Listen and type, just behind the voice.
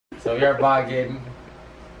So we are bagging.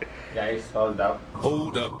 Guys, hold up.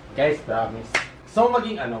 Hold up. Guys, promise. So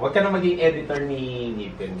maging ano, wag ka na maging editor ni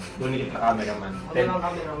Ngipin. Dunikit na cameraman. Ako na lang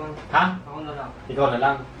cameraman. Ha? Ako na lang. Ikaw na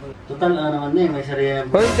lang. Total naman na may sarili.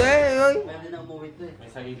 Hoy, hoy. Pwede na umuwi to eh. May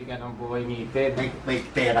sarili ka ng buhay Ngipin. May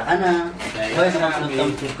pera ka na. Guys, may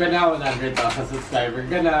YouTube ka na, 100,000 subscriber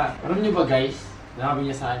ka na. Alam niyo ba guys? Nabi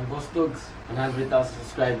niya sa akin, Boss Dogs, 100,000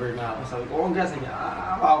 subscriber na ako. Sabi ko, congrats niya.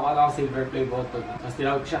 Wala ako silver play button. Tapos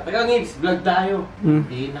tinawag ko siya, taga Ngips, vlog tayo.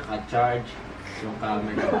 Hindi, naka-charge yung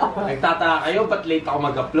camera. Nagtataka kayo, ba't late ako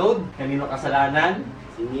mag-upload? Kanino kasalanan?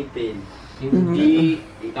 Si Ngipin. Hindi,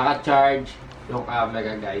 naka-charge yung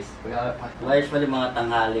camera guys. Guys, pala mga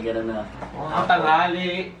tanghali gano'n na. Mga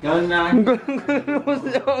tanghali, gano'n na. Ang galing ni boss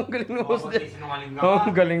dia.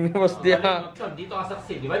 Ang galing ni boss dia. Dito ka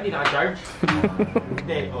saksi, di ba? Hindi naka-charge?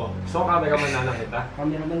 Hindi, oh. So, cameraman na lang kita.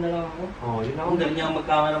 Cameraman na lang ako. Oh, yun ako. Ang galing niya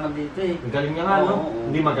mag-cameraman dito eh. Ang galing niya nga, no?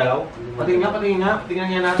 Hindi magalaw. Patingin nga. Patingnan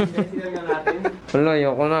niya natin. Patingnan niya natin. Wala,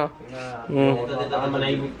 ayoko na. Dito,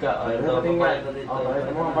 Manahimik ka. Ito,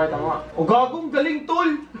 Pakita mo. O, gagong galing,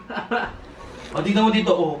 tol! O, tignan mo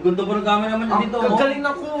dito. O, ganito po ng cameraman niya dito. Ang galing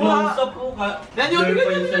na kuha. Close up po ka. Yan yun,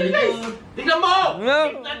 tignan mo!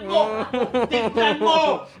 Tignan mo! Tignan mo!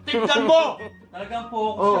 Tignan mo! Talagang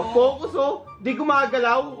focus. Oh, focus oh. Di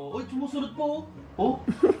gumagalaw. Uy, sumusunod po. Oh,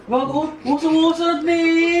 wag oh. Sumusunod,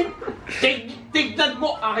 man. Tignan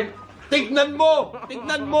mo akin. Tignan mo.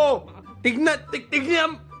 Tignan mo. Tignan.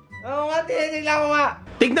 Oo nga, tignan mo nga.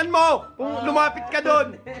 Tignan mo. Kung lumapit ka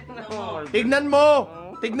doon. Tignan mo.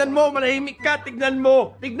 Tignan mo, manahimik ka. Tignan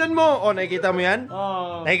mo. Tignan mo. Oh, nakikita mo yan?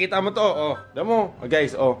 Oh. Nakikita mo to. Oh, damo mo. Oh,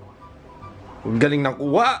 guys, oh. Ang galing ng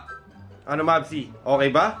kuha. Ano, Mabsi?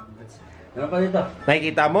 Okay ba? Ano pa dito?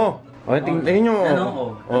 Nakikita mo? O, tingnan nyo.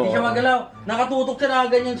 Ano? Hindi siya magalaw. Nakatutok siya,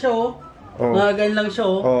 nakaganyan siya, oh. Nakaganyan lang siya,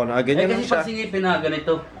 oh. Oh, nakaganyan lang kasi siya. pag singipin,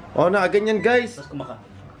 nakaganito. Oh, nakaganyan, guys. Tapos kumaka.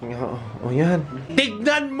 Oh, yan.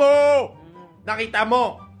 Tignan mo! Nakita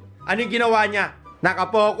mo? Ano yung ginawa niya?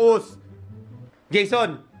 Nakapokus.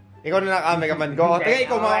 Jason, ikaw na naka-cameraman ko.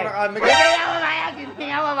 Teka, ikaw mga naka-cameraman. Hindi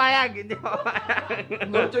nga mamayag.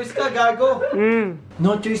 No choice ka, gago.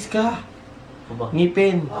 No choice ka.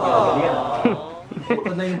 Ngipin.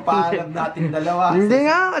 Ito na yung paalam natin dalawa. Hindi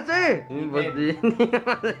nga kasi.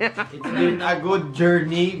 It's been a good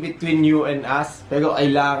journey between you and us. Pero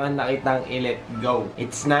kailangan na kitang i-let go.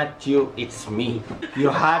 It's not you, it's me.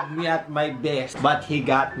 You had me at my best, but he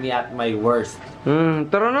got me at my worst.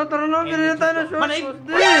 Tara na. Bilhin tayo na short.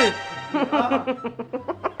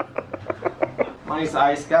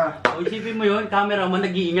 Mais-ayos ka. O, isipin mo yun, cameraman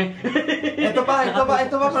nag-iingay. Ito pa,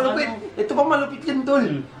 malupit. Ito pa malupit yan, tol.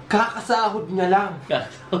 Kakasahod niya lang.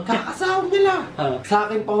 Kakasahod niya lang. Sa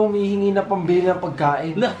akin pa humihingi na pambili ng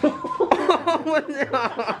pagkain.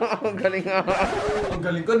 Ang galing nga. Ang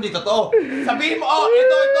galing ko, hindi totoo. Sabihin mo, oh,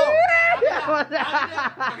 ito.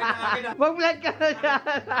 Mag-vlog ka na siya.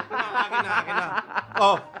 Akin na.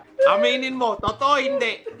 Oh, aminin mo, totoo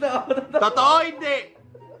hindi. Totoo hindi.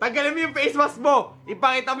 Tanggalin mo yung face mask mo.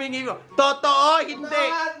 Ipakita mo yung ngipin mo. Totoo, hindi.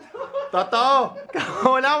 Totoo.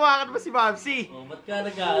 Wala makan ba si Mamsi? O, ba't ka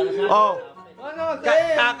nag-ano siya? Oh.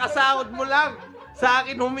 Kakasahod mo lang. Sa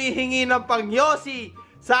akin humihingi ng pangyosi.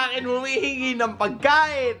 Sa akin humihingi ng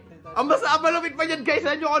pagkain. Ang mas malupit pa dyan, guys.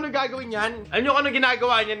 Alam nyo kung anong gagawin yan? Alam nyo kung anong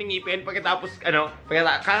ginagawa niya ng ngipin? Pagkatapos,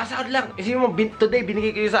 kakasahod lang. Isipin mo, today, binigay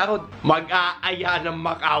ko yung sahod. Mag-aaya ng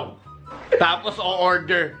Macau. Tapos,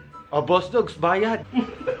 o-order. Oh, Boss Dogs, bayad.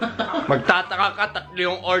 Magtataka ka, 3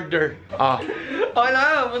 yung order. Okay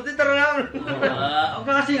na, basta tara na. Huwag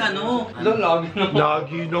ka kasi ano.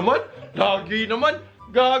 Lagi naman.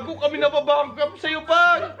 Gago kami na babangkap sa'yo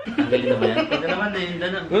pa. Ang galing naman yan. Pwede naman eh.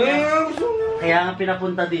 Kaya nga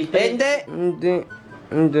pinapunta dito. Hindi.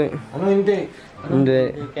 Ano hindi?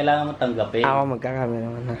 Hindi. Kailangan mo tanggapin. Ako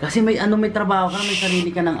magkakameraman na. Kasi may trabaho ka, may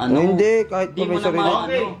sarili ka ng ano. Hindi, kahit Di pa mo may sarili. naman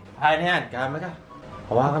Okay. Ano yan? Camera.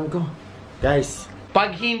 Hawakan ko. Guys,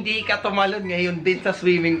 pag hindi ka tumalon ngayon din sa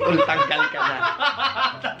swimming pool, tanggal ka na.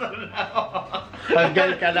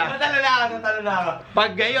 Tanggal ka na. Natalo na ako.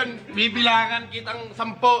 Pag ngayon, bibilangan kitang 10,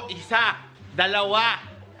 1, 2, 3, 4,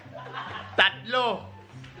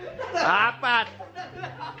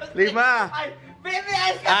 5,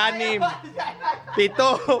 6,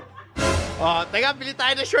 7. Oh, teka, pili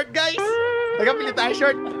tayo ng short, guys.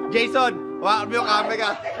 Jason, hawakan mo yung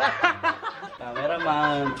camera.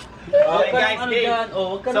 Cameraman. Okay, guys, game.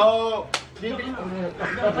 So,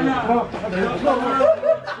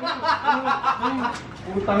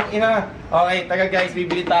 putang ina. Okay, taga guys,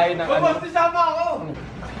 bibili tayo ng ano. Sama ako!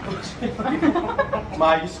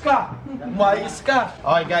 Mayos ka.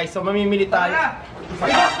 Okay guys, so mamimili tayo.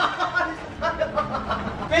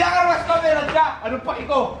 Pila ka Pila! Anong paki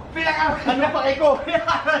ko? Pila ka! Anong paki ko?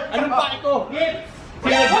 Anong paki ko? Hit!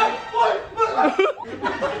 Sino ba? Hoy!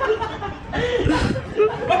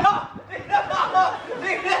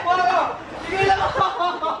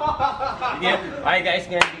 Sige, okay guys,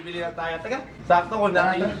 ngayon bibili na tayo. Teka, sakto ko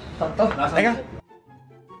na. Sakto. Teka.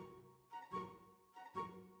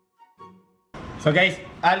 So guys,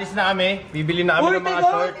 alis na kami. Bibili na kami ng mga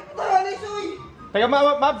short. Teka,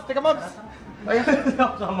 Mabs! Teka, Mabs!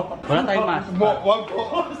 Wala tayong mas. Wag po.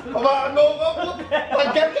 Paano ko po?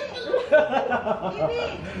 Pagkalit!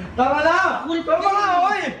 Tama na! Tama nga,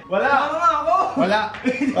 oy! Wala! Tama nga ako!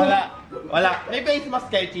 Wala. May face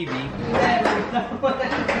mask kay Chibi.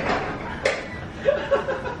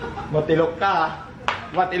 Matilok ka.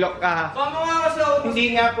 Matilok ka. Tama nga ako sa auto.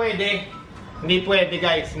 Hindi nga pwede. Hindi pwede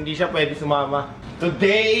guys. Hindi siya pwede sumama.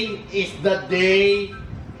 Today is the day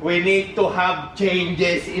we need to have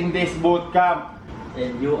changes in this bootcamp.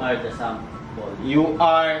 And you are the sample. You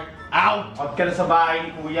are out! Out ka na sa bahay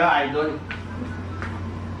ni Kuya, idol.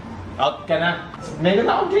 Out ka na. Meron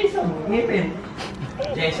akong Jason. Ngipin.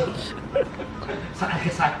 Jason. Saan ka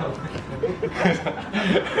sa'yo?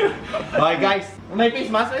 Okay guys. May face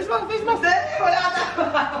mask? Face mask? Face mask? Wala na!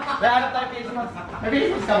 May ano tayo face mask? May face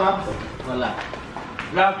mask ka, Mabs? Wala.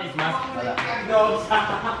 Wala face mask? Wala.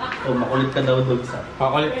 Oh, makulit ka daw doon sa.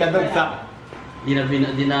 Pakulit ka doon sa... Di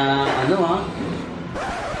na, ano ha?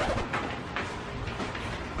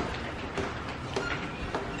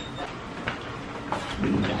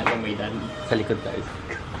 Alam mo ilan. Sa likod tayo.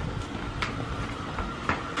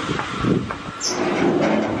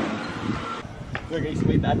 So guys,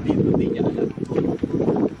 may daan dito. Hindi niya alam.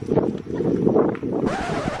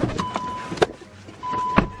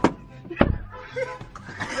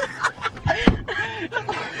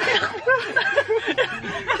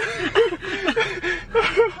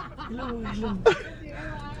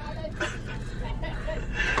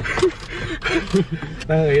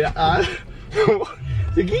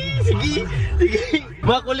 Sige.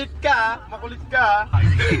 Makulit ka.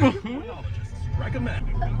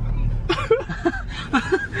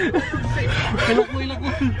 Kinukuilag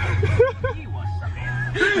mo. Boy,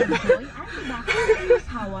 at bakit mas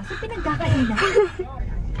hawa sa pinagkakainan?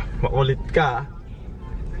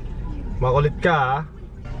 Makulit ka.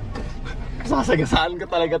 Sasagasaan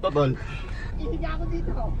ka talaga to, tol.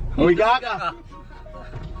 Humiga ka.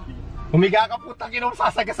 Humiga ka, putang ina mo,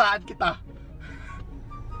 sasagasaan kita.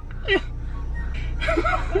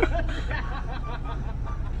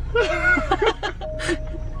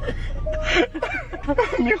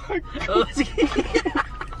 Oh, sige.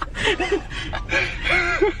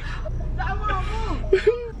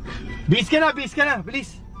 Bis ka na, bilis.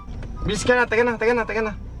 Bilis ka na, taga na.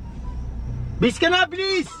 Bis ka na,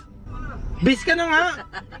 bilis! Bis ka na nga!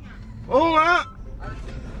 Oo nga!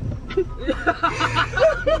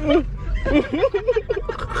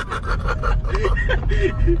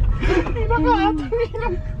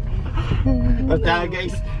 At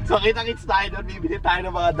guys, so kita-kits tayo doon, bibili tayo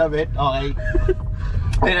ng mga damit, okay?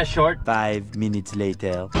 Tayo na short. 5 minutes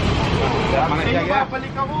later. Mga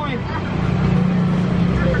papalik ako eh.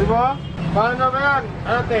 Diba? Paano ba yan?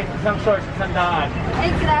 Ano te? Isang short, 100. Ay,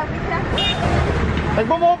 grabe.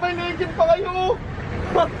 Nagmo-mobile legend pa kayo!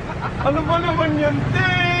 Ano ba naman yun,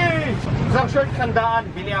 te? Isang short,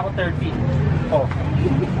 100. Bili ako 30. Oh.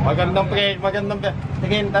 Magandang pre,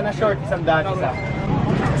 tingin, na short, 100 isa.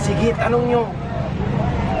 Sige, tanong nyo.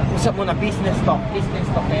 Usap mo na, business talk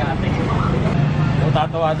kaya ate. So,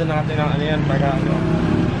 tatawadan natin ang ano yan,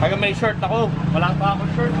 pag may short ako, wala pa akong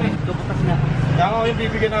short eh. Lubutas na. Kaya nga yung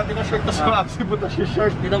bibigyan natin ng short, tapos makapsi butas yung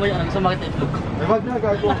short. Dito mo yung sumakit na itlog. Eh, wag na,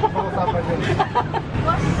 gago. Pag-usapan yun.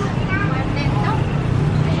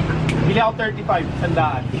 Bili ako 35,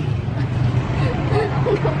 100.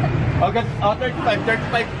 Oh,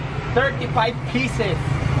 35 pieces.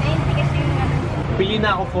 Pili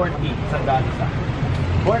na ako 40, 100 isa.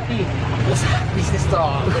 40. Business to.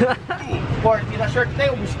 40 na shirt na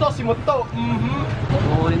yung gusto, si Muto.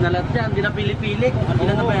 Uuwi na lahat yan, hindi na pili-pili. Kung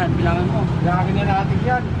ilan na ba yan, bilangan mo. Laki na natin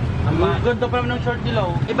yan. Ang ganda pa naman ng short nila.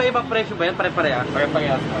 Iba-iba presyo ba yan? Pare-parehas?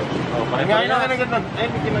 Pare-parehas. Oh, pare-parehas. Eh,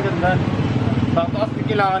 hindi kinaganda. Bakit kasi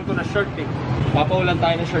kailangan ko na shirt eh. Papaulan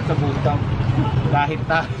tayo ng shirt sa bootcamp. Dahil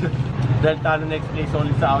talo next day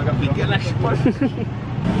solid sa ako. Bigyan na short.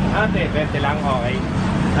 Ate, 20 lang, okay.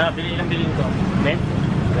 Bilhin ko. 20?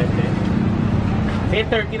 20. Eh,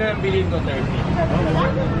 30 na lang bilhin ko, 30.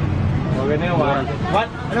 O, gano'n yung 1.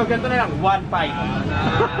 Ano, ganito na lang, 1.5.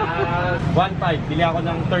 1.5, bili ako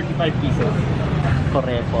ng 35 pieces.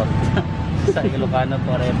 Korepot. Sa Ilocano,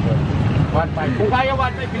 korepot. 1.5. Kung kaya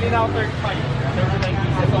 1.5, bili na ako 35. 35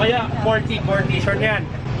 pieces. O kaya, 40 short na yan.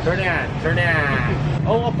 Sure na yan. Sure na yan.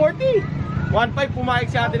 Oh, 40. 1.5 pumayag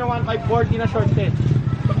si ate ng 1.540 na short set.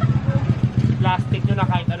 Plastic nyo na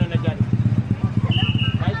kahit ano na dyan.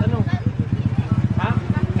 Kahit ano. Ha?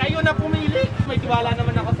 Kayo na pumili. May tiwala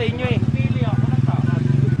naman ako sa inyo eh. Pili ako na sa.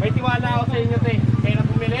 May tiwala ako sa inyo te. Kayo na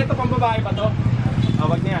pumili. Ito pang babae pa to.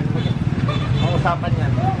 Wag na yan. Ang usapan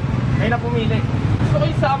yan. Kayo na pumili. Gusto ko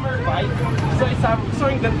yung summer vibe. Gusto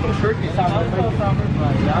yung ganitong shirt eh. Summer vibe.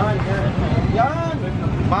 Yan. Yan.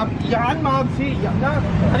 Yan, Mabsi. Yan na.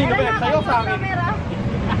 Kanino ba yan? Sa'yo sa akin?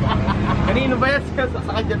 Kanino ba yan?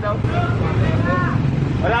 Sa kanya daw.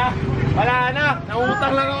 Wala na.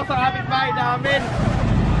 Nangutang lang ako sa kapitbahay namin.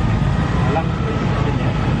 Walang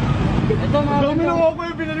ito mga dami lang ako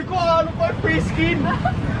yung binili ko. Ano pa yung free skin?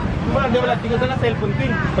 Wala, tingnan na cellphone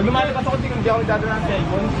din. Pag lumalabas ako, hindi ako nagdadala ng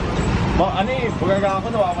cellphone. Ano eh, pagkaga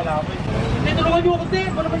ako, nawawala ako eh. Hindi, tulungan niyo ako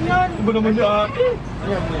din. Ano naman yan? Ano naman yan?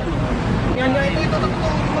 Yan nga, ito. Ito.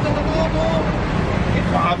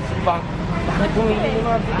 Ito, bakit pumili yung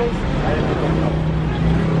mga guys?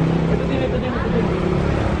 Ito din.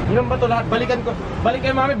 Inom ba ito lahat? Balikan ko. Balik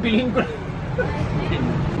kayo mami, bilhin ko.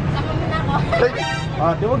 Sama mo na ako.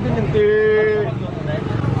 Ate, huwag ganyan, te.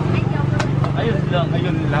 Ayun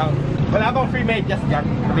lang. Wala bang free medyas dyan?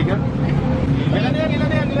 Bigyan? Ilan na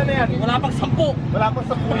yan? Wala pang 10. Wala pang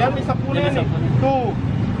 10 yan. May 10 na yan eh. 2,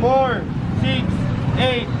 4, 6,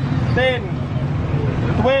 8, 10,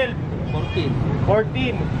 12,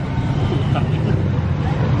 14.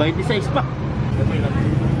 26 pa. 4, 5.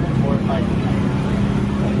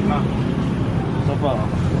 5. So pa.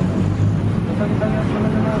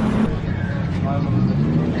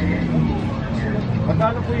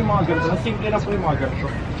 Magkano po yung mga ganito? Simple na po yung mga ganito.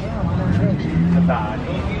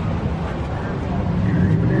 Magkano?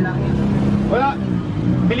 Wala.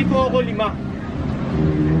 Bili po ako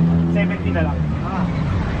 5. 70 na lang.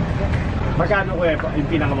 Magkano ko yung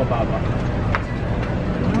pinakamababa?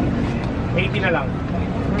 80 na lang.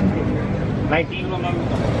 90?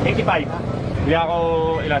 85. Bili ako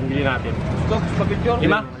ilan? Bili natin.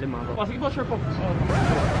 5? O sige po, sure po.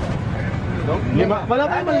 5? Wala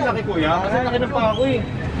pa yung malaki kuya. Kasi laki ng pa ako eh.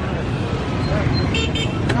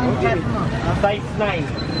 Size 9.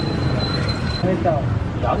 Ito.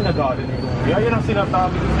 Yan, nag-aaral nito. Yan ang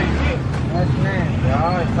sinasabi ko sa inyo.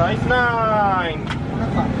 Yan, size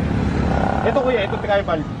 9. Ito kuya, ito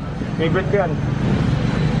tribal. Favorite ko yan.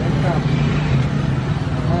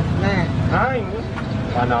 Ay,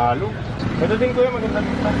 panalo. Ito din kuya, maganda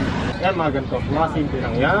dito. Yan, mga ganito. Mga simple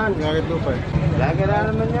lang. Yan, mga ganito pa. Lagi na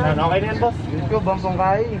naman yan. Yan, okay na yan, boss. Diyos ko, bampong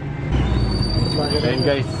kain. Ayan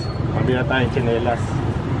guys, mabili na tayong tsinelas.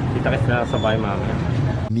 Kita-kits na lang sa bahay mamaya.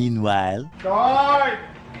 Meanwhile, Short!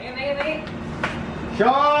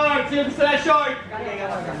 Short! Sino gusto na short?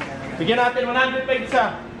 Bigyan natin 100 pa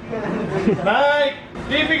isa. Right!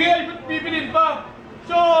 Bibigay! Ba't bibilin pa?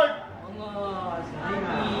 Short!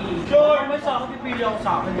 Short! May sa akin, pipili ako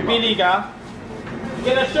sa akin. Pipili ka?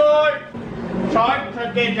 Bigyan na short! Short?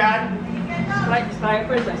 Short kayo dyan?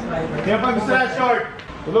 Striper. Kaya pag gusto na short,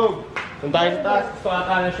 tulog. Kung tayo sa taas, gusto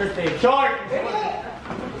ata na short eh. Short!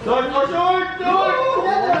 Short! Oh, short! Short!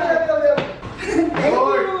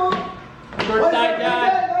 Short! Short tayo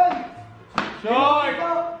dyan! Short!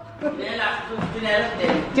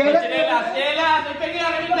 Chinelas! Ay, pagkira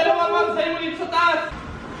kami yung dalawa mga sa'yo ulit sa taas!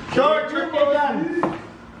 Short! Short kayo dyan!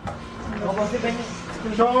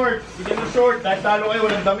 Short! Bigyan mo short! Dahil talo kayo,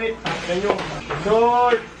 walang damit. Ganyo.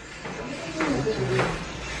 Short!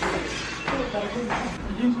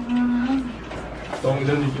 Itong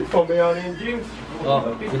ilan ni James. Pagbayari yung James.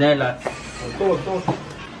 Oh, pinelas. Ito.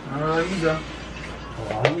 Ayos ah.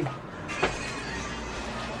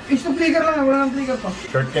 Isang flicker lang, wala nang flicker pa.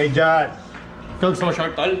 Short kayo dyan. Ikaw gusto mo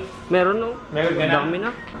short, tol? Meron no? Meron ka na? Dami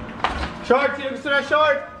na. Short! Sino gusto na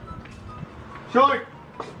short? Short!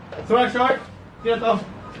 Gusto na short? Sino to?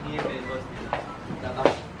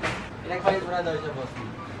 Pinagpalit mo na daw siya, boss.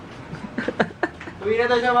 Uwi na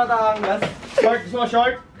daw siya Batangas. Short! Gusto mo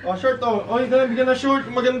short? Oh, short to. Oh, ito na bigyan na short.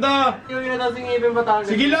 Maganda. Uwi na daw si Ngipin Batangas.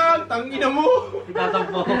 Sige lang! Tangina mo!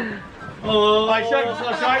 Itatampo. Oh, ay, short! Gusto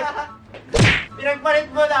mo short? Pinagpalit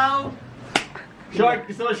mo daw. Short!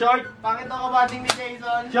 Gusto mo short? Bakit ako bating ni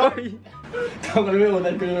Jason? Short!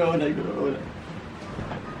 Kalimutan.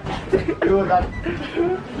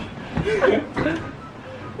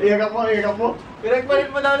 Iyak mo. Pinagpalit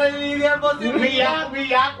mo daw na ni Lilian, boss. Umiyak!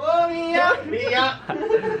 Oh, umiyak.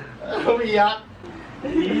 Umiyak!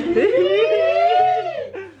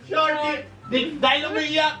 Short! Dahil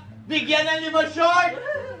umiyak, bigyan na 5 short!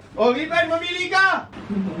 O, Gipan, mamili ka!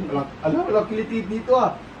 Walang kilitid dito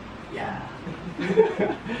ah. Yeah.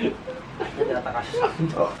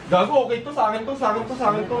 Gago, okay to. Sa akin to, sa akin to, sa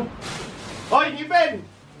akin to. Hoy, ngipin!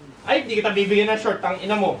 Ay, di kita bibigyan ng short. Ang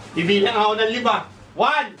ina mo. Bibilang ako ng 5.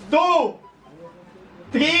 1, 2,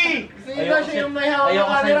 3! Sino siya yung may hawak ng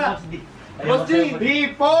camera? Boss D!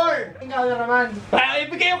 3, 4! Ang camera naman. Ay,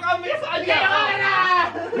 ibigay yung camera sa kanya! Ibigay yung camera!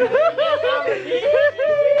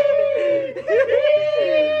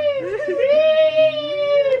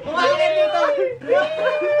 Umakit dito!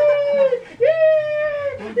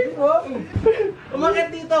 Umakit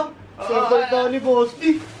dito! Circle to ni Boss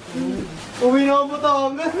D. Uwi na ako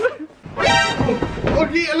Batangas.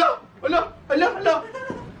 Okay, ala! Ala! Ala! Ala!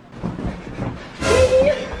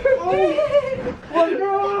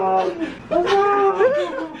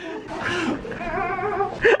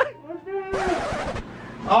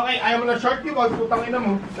 Okay, ayaw mo na short key, wag putang ina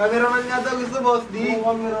mo. Cameraman nga daw gusto, Boss D.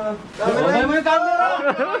 Camera. Camera mo yung camera!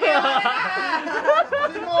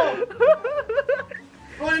 Kunin mo!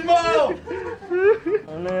 Kunin mo!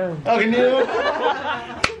 Ano yan? Okay, nilo.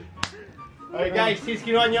 Okay guys, since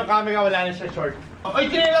kinuha niyo yung camera, wala na siya short. Oy,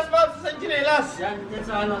 chinelas pa! Saan chinelas? Yan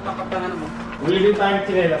sa ano, tapat ng ano mo. Willing time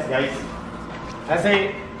chinelas, guys.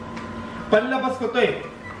 Kasi, panlabas ko to eh.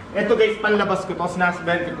 Ito guys, panlabas ko to.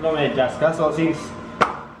 Sinasbel ko ng medyas. Kaso since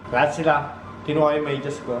lahat sila, kinuha yung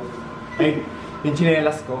medyas ko. Ay, yung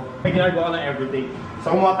chinelas ko. May ginagawa ko ng everyday.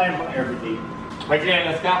 So kumuha tayo pang everyday. May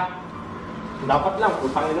chinelas ka? Dapat lang,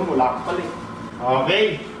 putang ina mo, wala ka pala eh.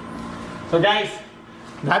 Okay. So guys,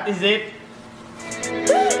 that is it.